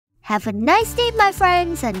Have a nice day, my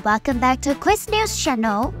friends, and welcome back to Quiz News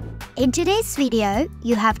channel. In today's video,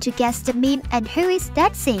 you have to guess the meme and who is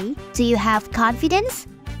Dancing. Do you have confidence?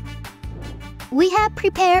 We have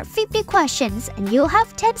prepared 50 questions and you'll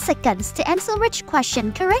have 10 seconds to answer each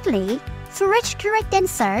question correctly. For each correct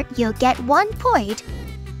answer, you'll get 1 point.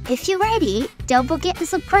 If you're ready, don't forget to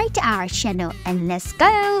subscribe to our channel and let's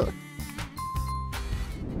go!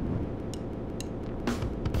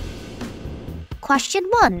 Question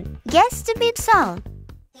 1. Guess the meme song.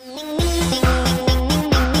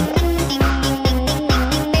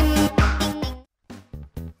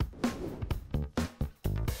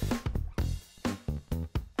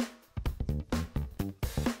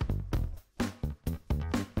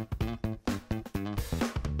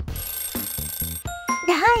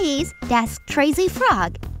 Nice! That's Crazy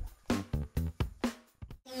Frog.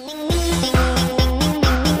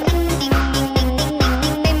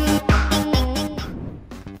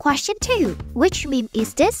 Question 2. Which meme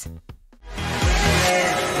is this?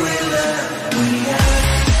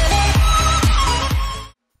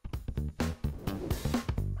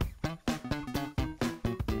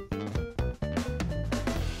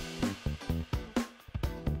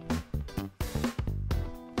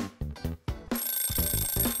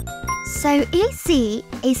 So easy!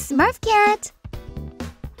 A Smurf cat!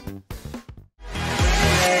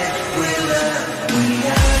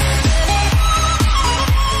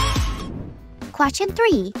 Question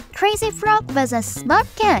 3. Crazy Frog vs Smurf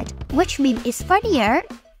cat. Which meme is funnier?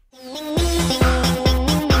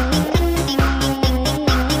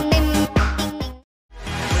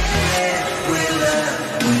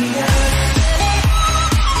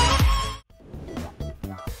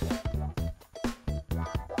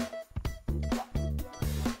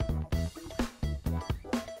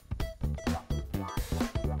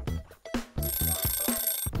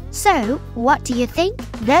 So, what do you think?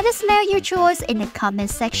 Let us know your choice in the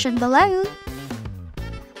comment section below.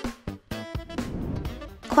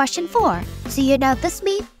 Question 4. Do you know this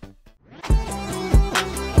meme?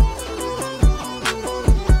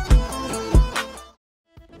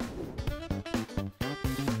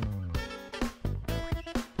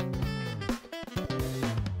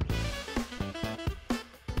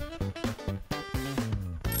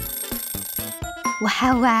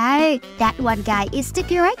 Wow, that one guy is the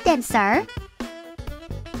correct answer.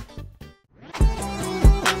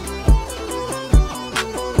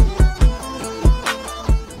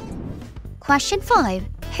 Question 5.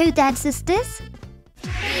 Who dances this?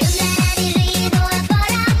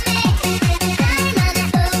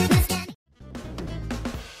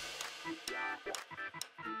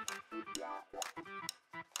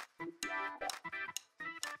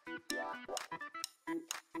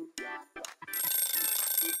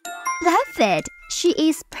 Love it! She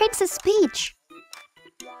is Princess Peach.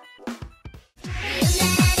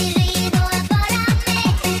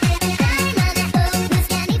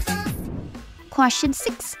 Question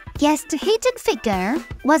 6. Guess the hidden figure.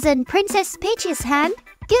 Was in Princess Peach's hand?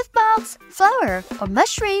 Gift box, flower, or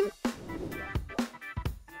mushroom?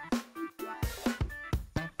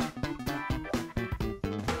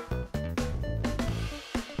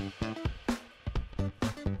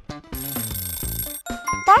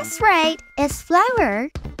 That's right, it's flower.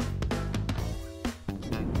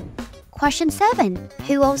 Question 7.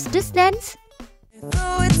 Who owns this dance?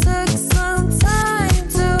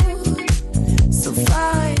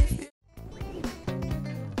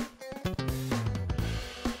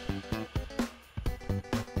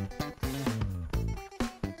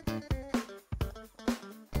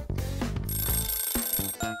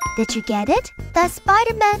 Did you get it? That's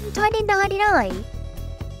Spider-Man 2099.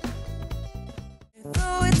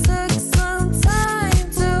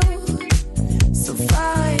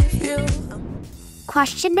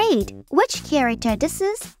 Question 8. Which character this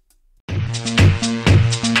is?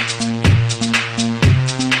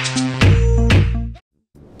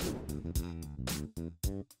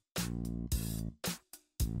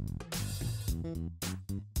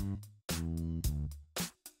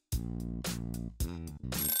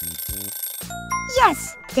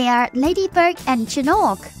 Yes! They are Ladybug and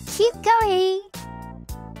Chinook. Keep going!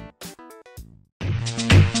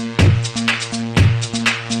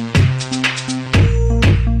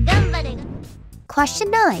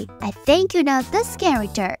 Question 9. I think you know this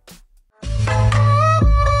character.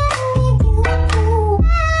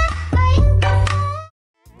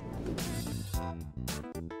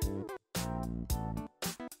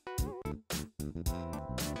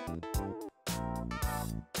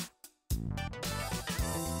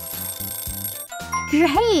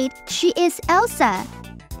 Great! She is Elsa.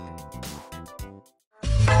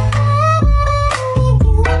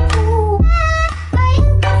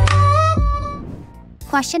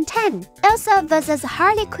 Question 10. Elsa versus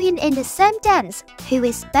Harley Quinn in the same dance. Who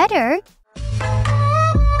is better?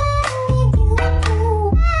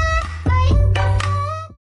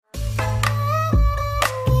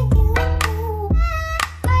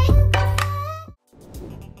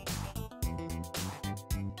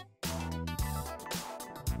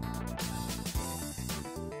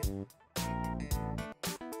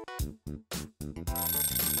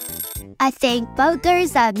 I think both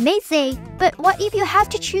girls are amazing, but what if you have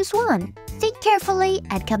to choose one? Think carefully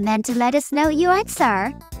and comment to let us know your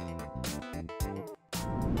answer.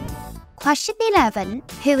 Question 11.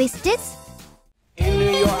 Who is this? In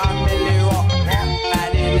New York, I really rock,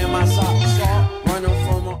 rap, in my socks, running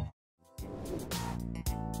from a...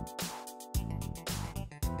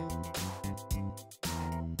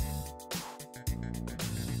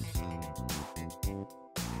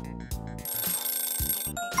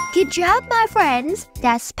 Good job, my friends.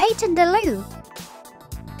 That's Peyton DeLu.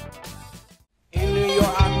 In New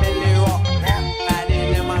York, I really rock, rap,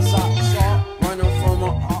 in my socks, running from a...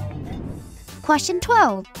 Question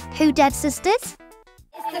 12. Who dances this?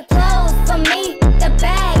 It's the clothes for me, the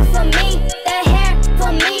bag for me, the hair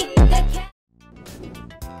for me, the cat.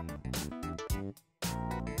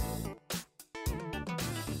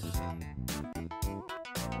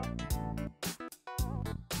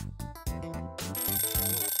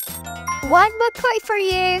 One more point for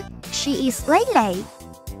you. She is Lele. It's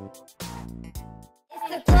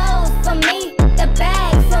the clothes for me, the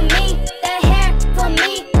bag for me, the hair for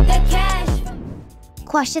me, the cash for me.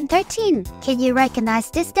 Question 13. Can you recognize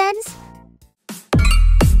this dance?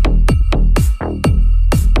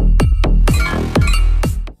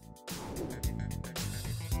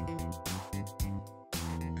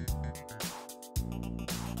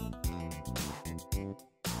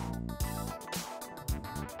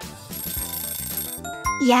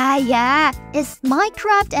 Yeah, it's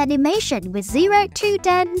Minecraft animation with 02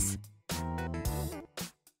 dance.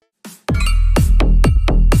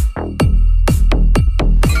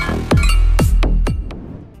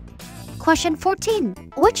 Question 14.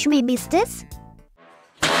 Which meme is this?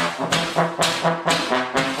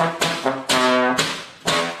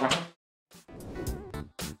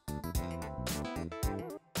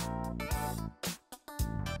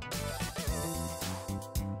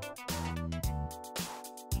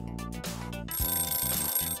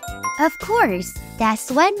 Of course, that's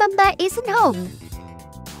when Mama isn't home.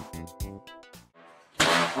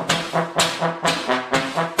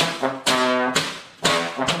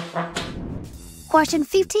 Question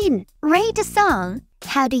 15. Rate the song.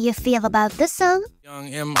 How do you feel about the song? Young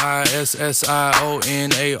MISSIONARY,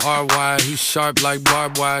 he's sharp like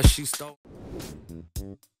barbed wire, she stole.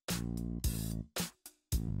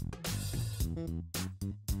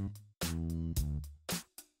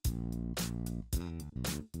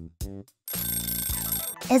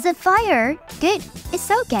 Is it fire? Good. It's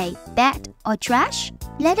okay. Bad or trash?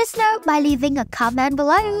 Let us know by leaving a comment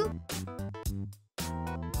below.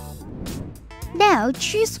 Now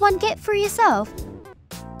choose one gift for yourself.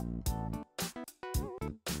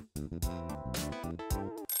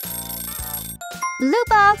 Blue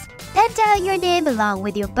box, pen down your name along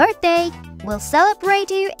with your birthday. We'll celebrate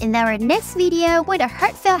you in our next video with a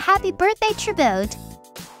heartfelt happy birthday tribute.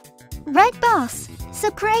 Red box,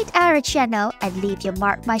 subscribe our channel and leave your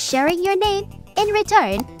mark by sharing your name. In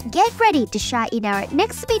return, get ready to shine in our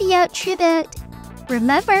next video tribute.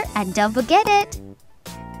 Remember and don't forget it.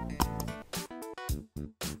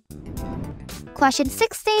 Question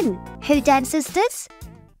 16. Who dances this?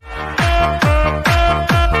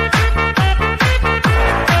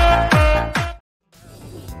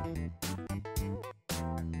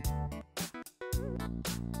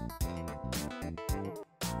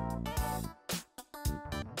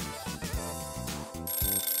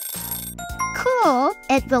 Cool!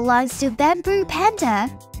 It belongs to Bamboo Panda.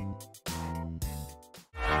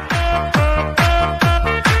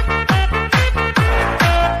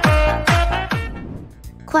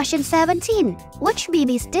 Question 17. Which meme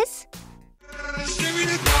is this?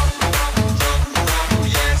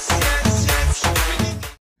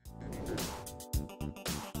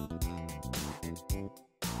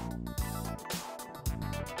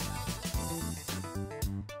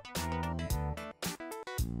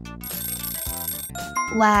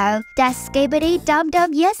 Wow, that's Skibbity Dum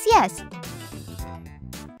Dum Yes Yes.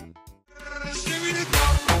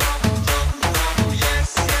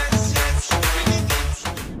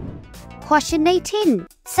 Question 18.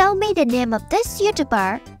 Tell me the name of this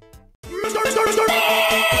YouTuber.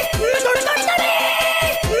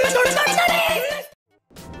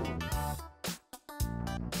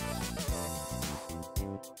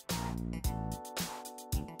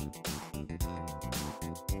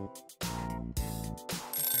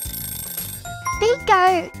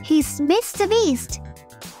 Bingo! He's MrBeast.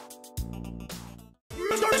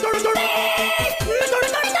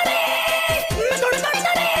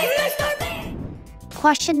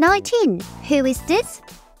 Question 19. Who is this?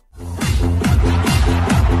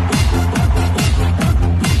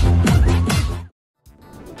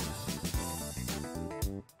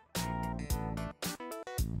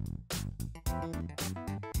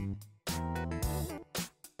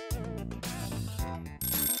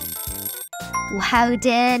 Wow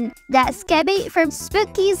then, that's Gabby from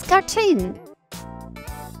Spooky's cartoon.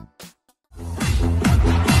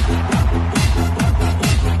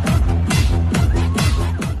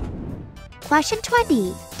 Question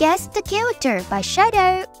 20. Guess the character by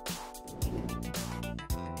shadow.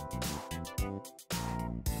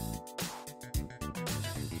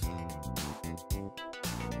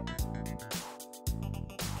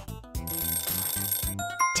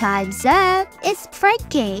 Time's up! It's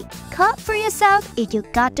Frankie! Clap for yourself if you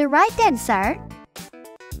got the right answer.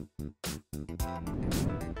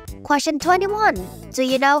 Question 21. Do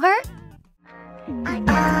you know her?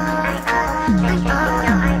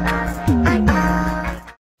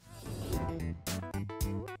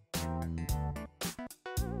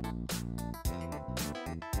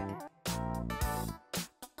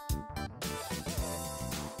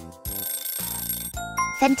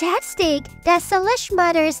 Fantastic! That's Salish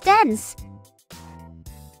Matter's dance.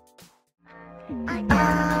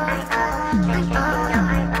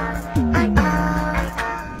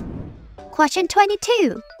 Question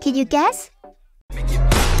 22. Can you guess? Make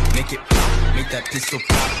that pistol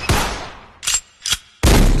pop.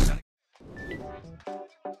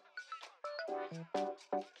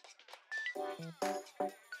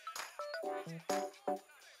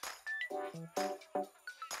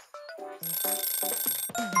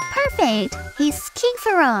 Perfect! He's King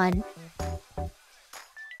Ferran.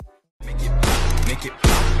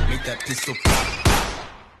 Make that pistol pop.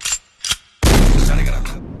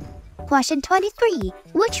 Question 23.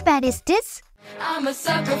 Which band is this? I'm a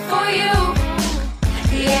sucker for you.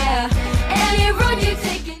 Yeah. Any road you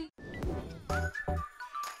taking.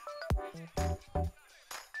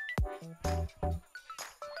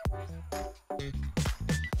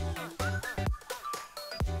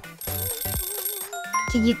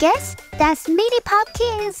 Can you guess? That's Mini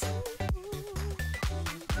Pumpkins.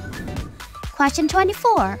 Question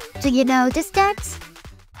 24. Do you know this dance?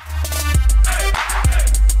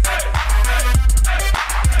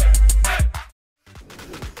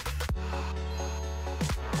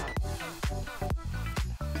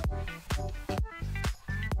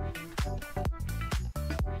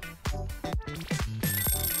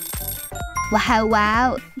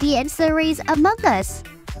 Wow! The answer is Among Us.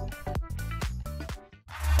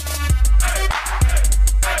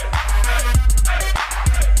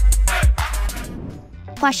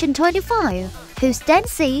 Question 25. Who's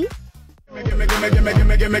dancing?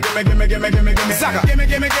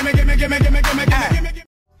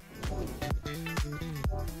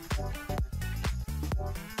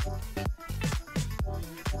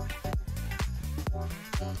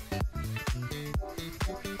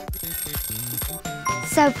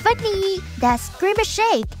 So funny! That's Screamer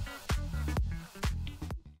Shake.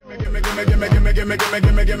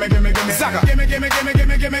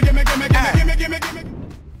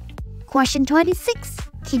 Question 26.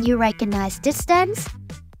 Can you recognize this dance?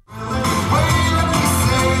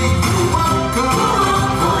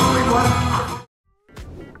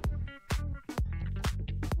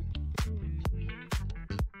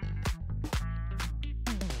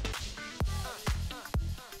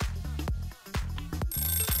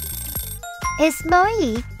 It's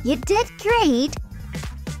Moe. You did great.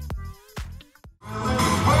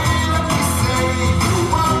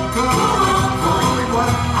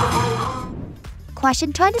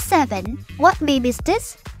 Question 27. What meme is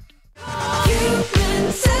this?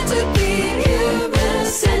 Human centipede, human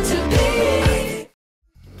centipede.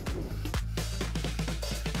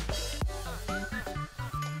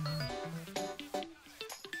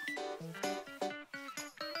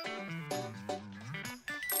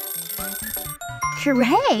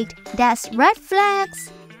 Correct! That's Red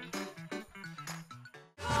Flags.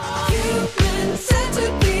 Human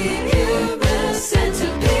centipede, human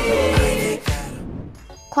centipede.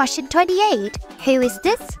 Question 28. Who is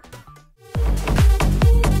this?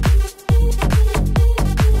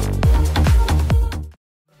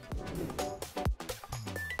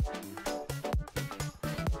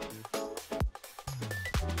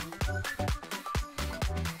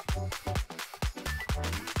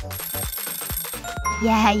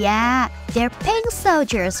 Yeah, they're pink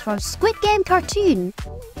soldiers from Squid Game cartoon.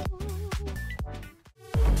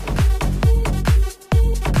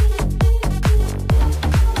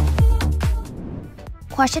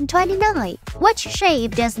 Question 29. Which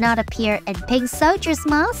shape does not appear in Pink Soldier's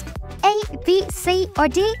mask? A, B, C, or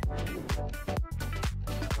D?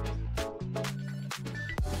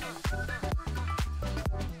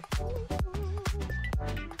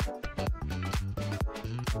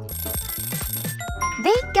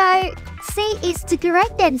 Bingo! C is the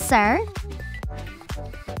correct answer.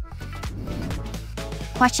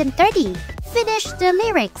 Question 30. Finish the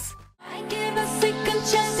lyrics. I give a second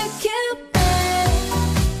chance to Cupid.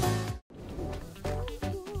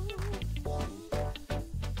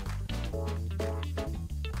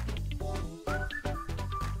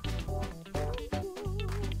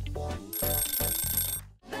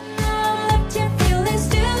 But now I'm left here feeling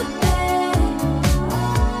stupid.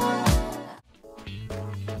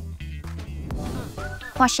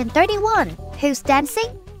 Question 31. Who's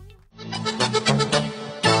dancing?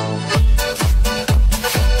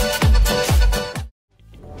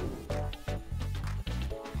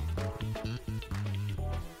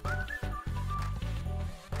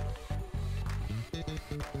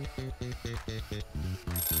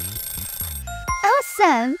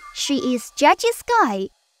 Awesome! She is Judgy Sky.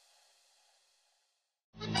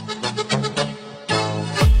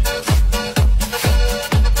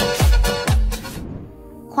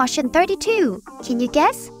 Question 32. Can you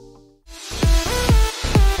guess?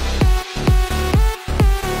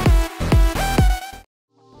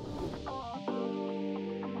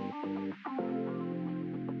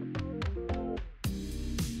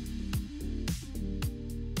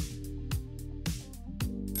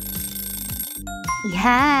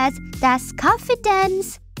 Yes, that's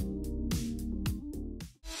confidence.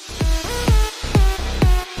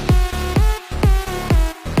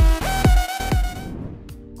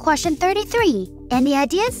 Question 33. Any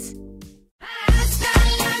ideas? Hasta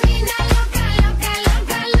la vida loca, loca,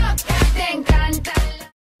 loca, loca. Te encanta.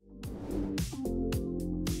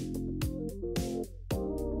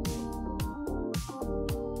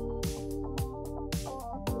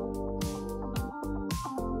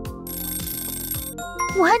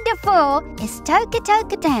 Wonderful! It's Toka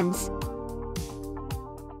Toka Dance.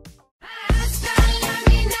 Hasta la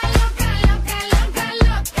vida loca, loca, loca,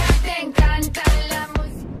 loca. Te encanta la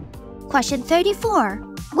música. Question 34.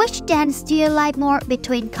 Which dance do you like more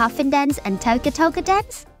between coffin dance and Toka Toka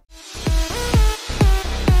Dance?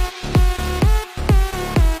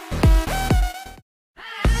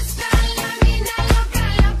 Hasta la vida loca,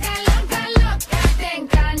 loca, loca, loca. Te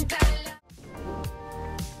encanta la.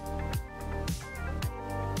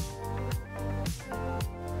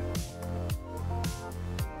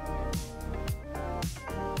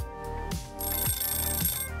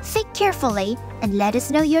 Think carefully and let us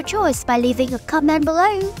know your choice by leaving a comment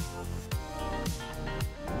below.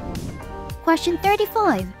 Question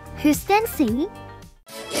 35. Who's dancing?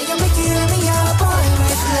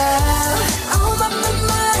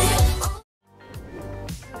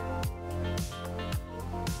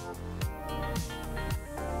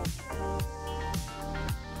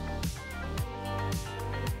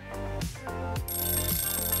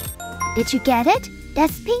 Did you get it?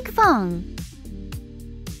 That's Pink Fong.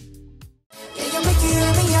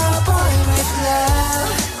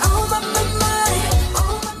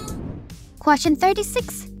 Question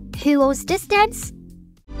 36. Who owns this dance?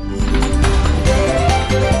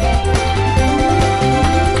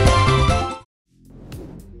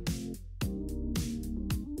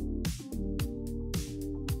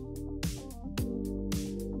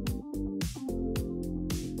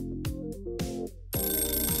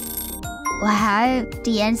 Wow,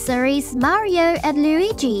 the answer is Mario and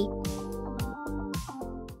Luigi.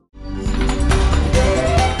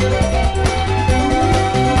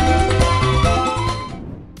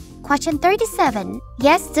 Question 37.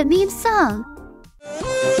 Guess the meme song.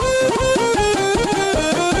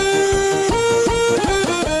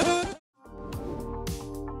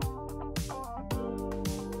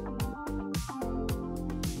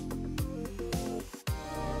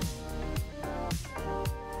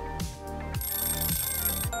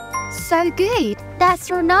 So good. That's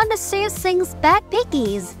Ronaldo Sue sings Bad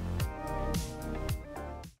Piggies.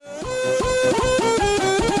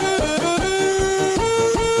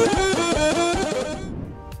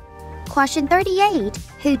 Question 38.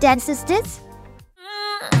 Who dances this?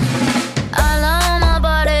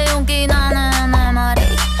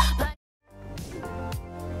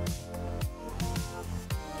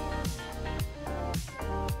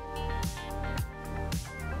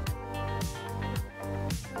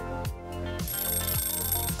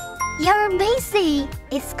 You're amazing!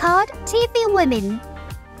 It's called TV Women.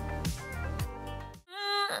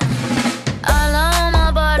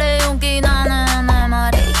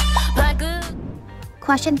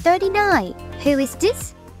 Question 39. Who is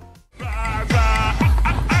this?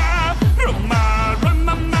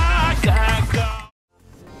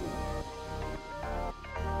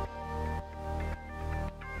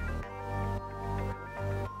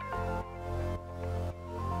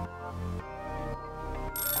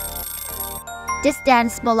 This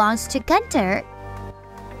dance belongs to Gunter.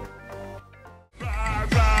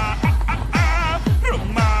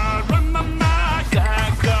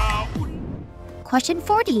 Question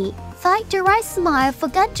 40. Find the right smile for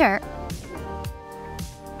Gunter.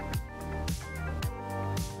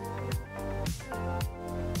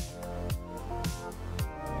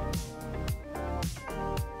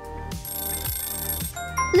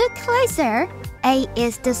 Look closer. A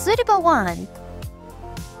is the suitable one.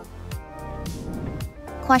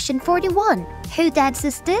 Question 41. Who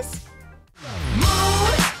dances this?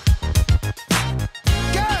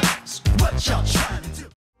 Girls, what y'all trying to do?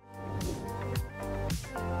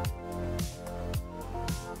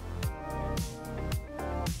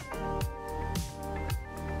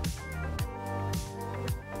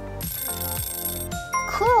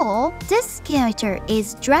 Cool. This character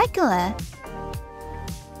is Dracula.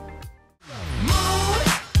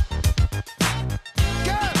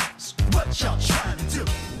 Girls, what y'all trying to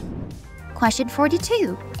do? Question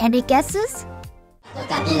 42. Any guesses?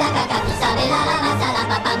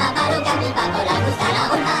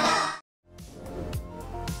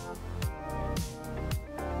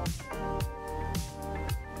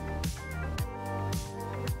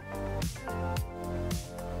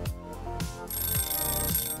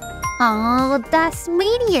 Oh, that's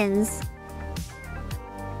Minions.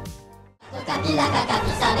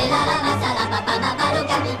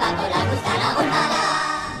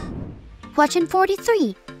 Question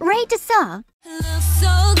 43. Rate the song. Looks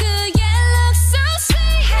so good, yeah, looks so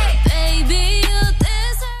sweet. Hey, baby, you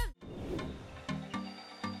deserve.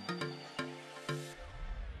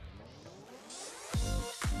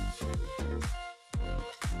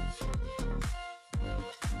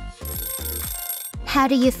 How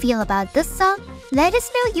do you feel about this song? Let us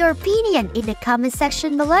know your opinion in the comment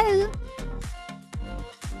section below.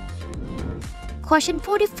 Question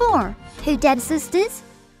 44. Who dances this?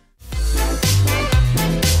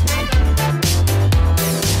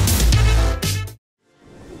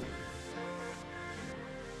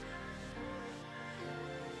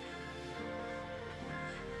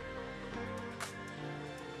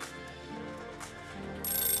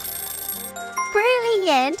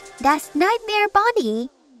 Brilliant! That's Nightmare Bunny.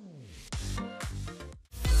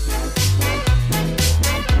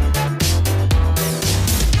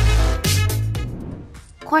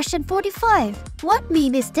 Question 45. What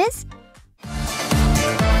meme is this?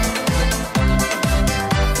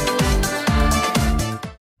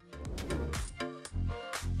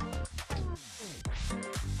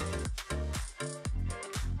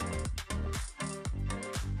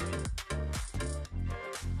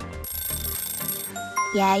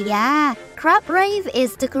 Yeah. Crab Rave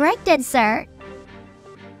is the correct answer.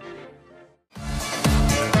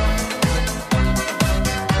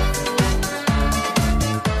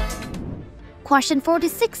 Question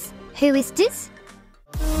 46. Who is this?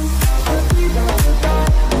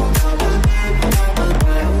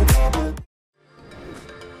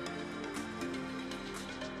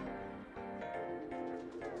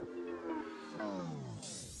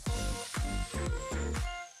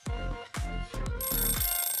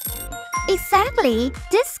 Exactly!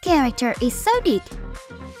 This character is Sonic.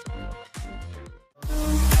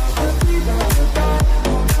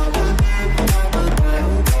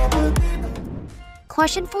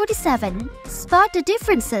 Question 47. Spot the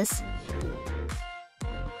differences.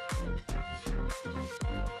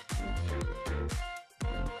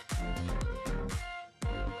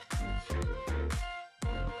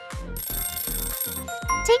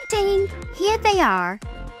 Ting ting! Here they are.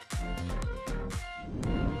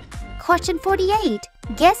 Question 48.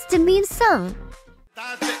 Guess the meme song.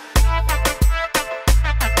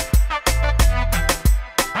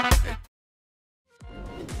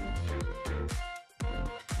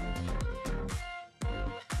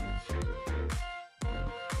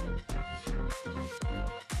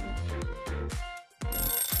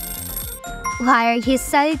 Why are you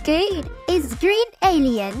so good? It's Green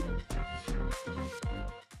Alien.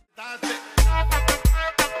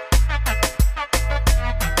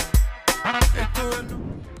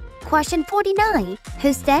 Question 49.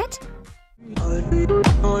 Who's that?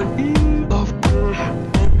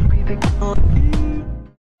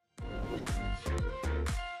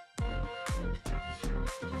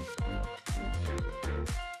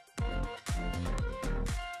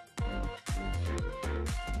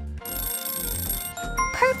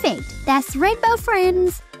 Perfect! That's Rainbow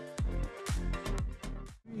Friends!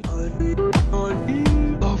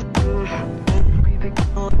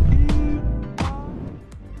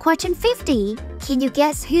 Question 50. Can you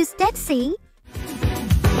guess who's Dead Sea?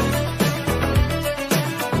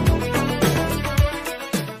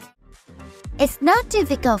 It's not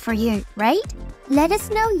difficult for you, right? Let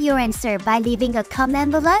us know your answer by leaving a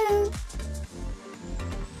comment below.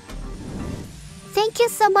 Thank you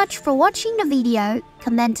so much for watching the video.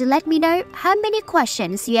 Comment to let me know how many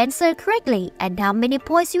questions you answered correctly and how many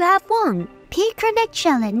points you have won. Pick your next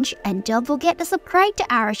challenge and don't forget to subscribe to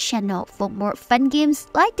our channel for more fun games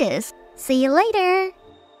like this. See you later!